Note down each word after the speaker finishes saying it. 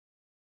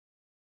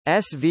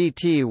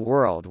SVT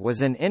World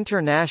was an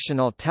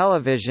international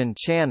television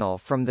channel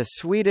from the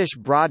Swedish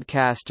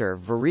broadcaster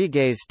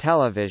Sveriges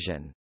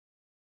Television.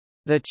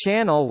 The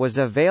channel was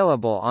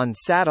available on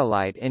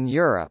satellite in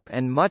Europe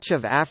and much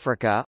of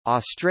Africa,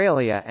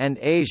 Australia and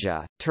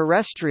Asia,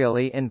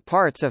 terrestrially in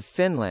parts of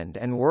Finland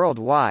and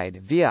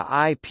worldwide via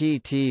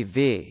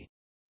IPTV.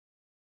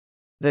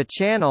 The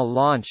channel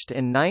launched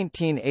in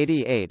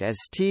 1988 as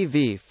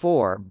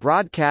TV4,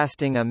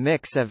 broadcasting a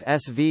mix of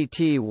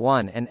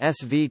SVT1 and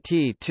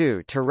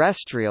SVT2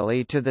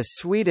 terrestrially to the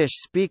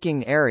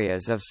Swedish-speaking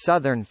areas of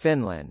southern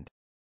Finland.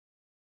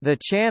 The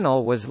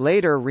channel was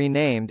later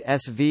renamed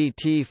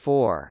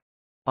SVT4.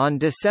 On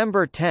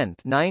December 10,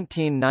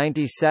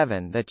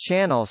 1997, the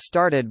channel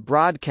started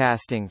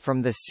broadcasting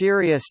from the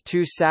Sirius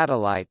 2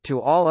 satellite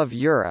to all of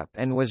Europe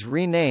and was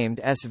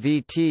renamed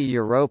SVT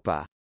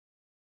Europa.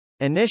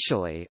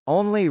 Initially,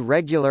 only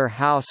regular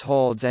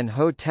households and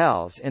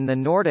hotels in the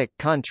Nordic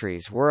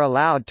countries were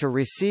allowed to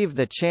receive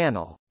the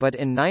channel, but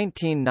in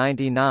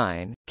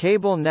 1999,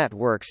 cable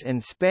networks in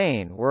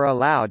Spain were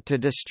allowed to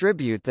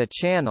distribute the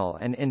channel,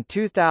 and in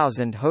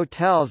 2000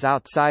 hotels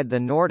outside the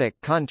Nordic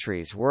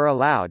countries were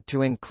allowed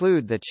to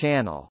include the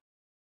channel.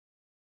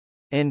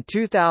 In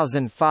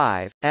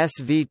 2005,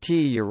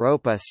 SVT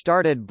Europa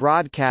started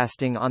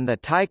broadcasting on the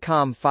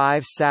Thaicom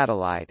 5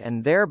 satellite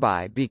and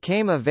thereby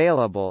became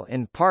available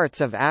in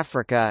parts of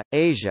Africa,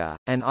 Asia,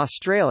 and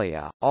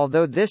Australia,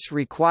 although this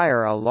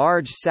require a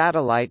large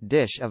satellite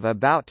dish of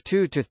about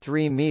 2 to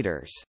 3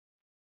 meters.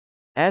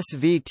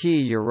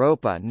 SVT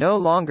Europa no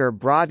longer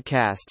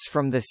broadcasts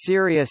from the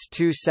Sirius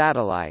 2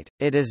 satellite,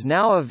 it is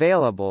now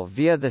available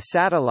via the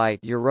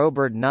satellite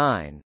Eurobird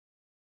 9.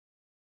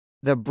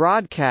 The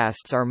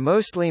broadcasts are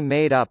mostly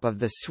made up of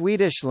the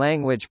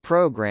Swedish-language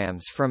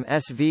programs from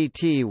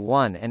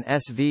SVT1 and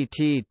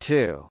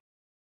SVT2.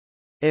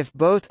 If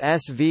both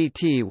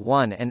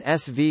SVT1 and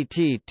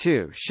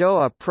SVT2 show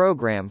a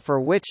program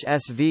for which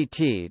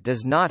SVT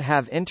does not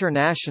have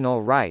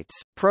international rights,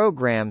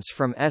 programs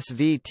from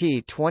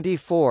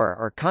SVT24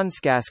 or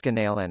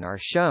Kunskapskanalen are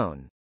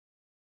shown.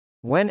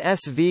 When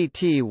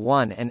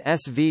SVT1 and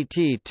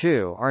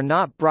SVT2 are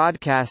not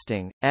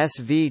broadcasting,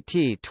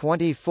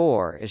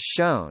 SVT24 is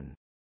shown.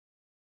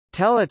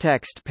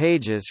 Teletext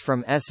pages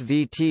from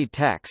SVT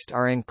Text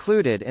are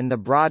included in the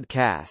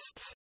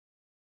broadcasts.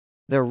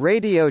 The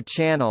radio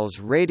channels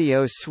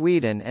Radio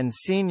Sweden and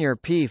Senior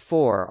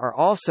P4 are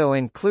also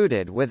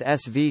included with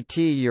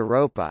SVT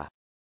Europa.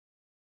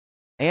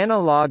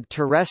 Analog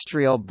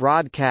terrestrial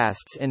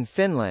broadcasts in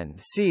Finland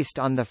ceased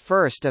on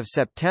 1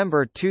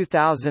 September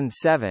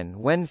 2007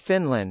 when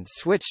Finland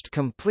switched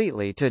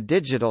completely to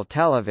digital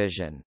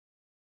television.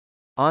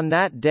 On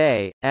that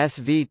day,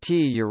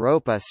 SVT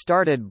Europa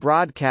started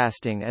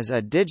broadcasting as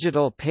a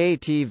digital pay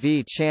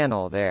TV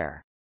channel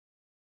there.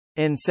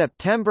 In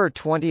September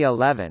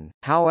 2011,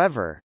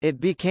 however,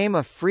 it became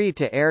a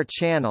free-to-air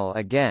channel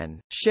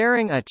again,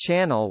 sharing a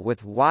channel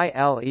with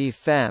YLE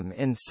Fem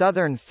in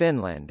southern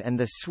Finland and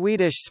the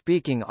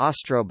Swedish-speaking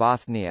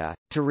Ostrobothnia.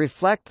 To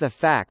reflect the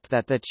fact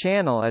that the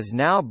channel is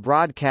now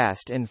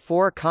broadcast in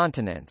 4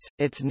 continents,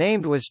 its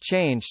name was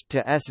changed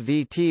to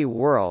SVT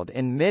World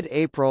in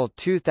mid-April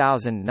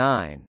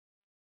 2009.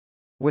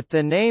 With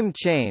the name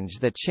change,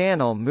 the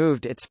channel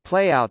moved its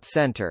playout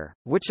center,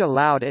 which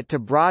allowed it to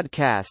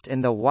broadcast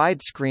in the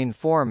widescreen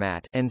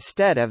format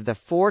instead of the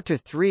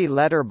 4:3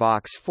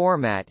 letterbox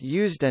format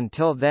used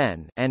until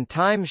then, and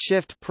time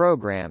shift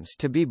programs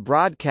to be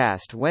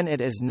broadcast when it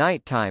is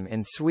nighttime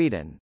in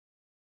Sweden.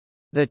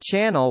 The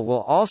channel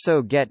will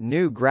also get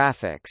new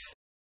graphics.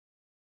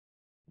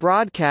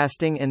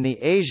 Broadcasting in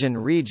the Asian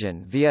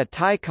region via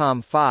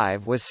Thaicom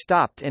 5 was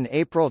stopped in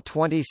April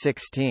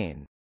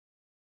 2016.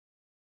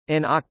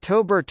 In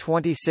October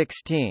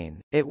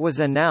 2016, it was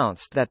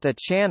announced that the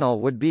channel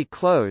would be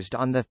closed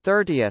on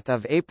 30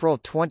 April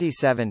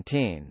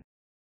 2017.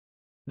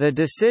 The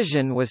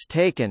decision was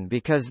taken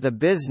because the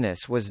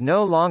business was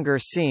no longer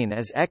seen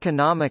as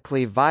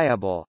economically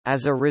viable,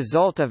 as a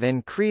result of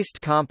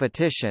increased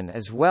competition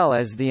as well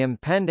as the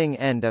impending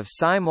end of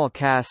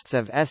simulcasts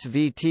of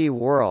SVT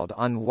World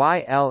on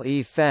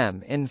YLE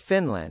Fem in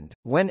Finland,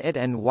 when it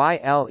and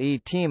YLE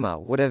Tema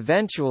would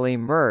eventually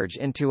merge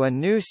into a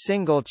new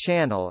single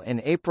channel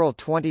in April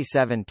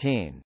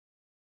 2017.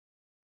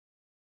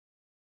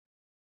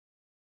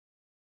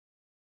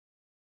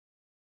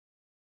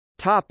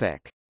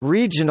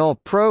 Regional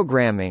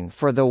programming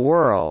for the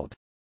world.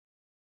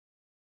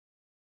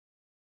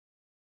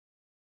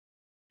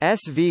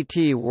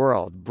 SVT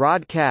World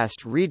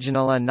broadcast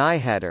regional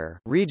nyheter,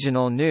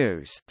 regional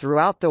news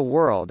throughout the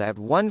world at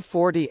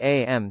 1:40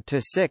 a.m. to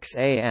 6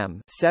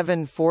 a.m.,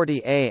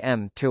 7:40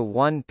 a.m. to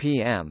 1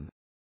 p.m.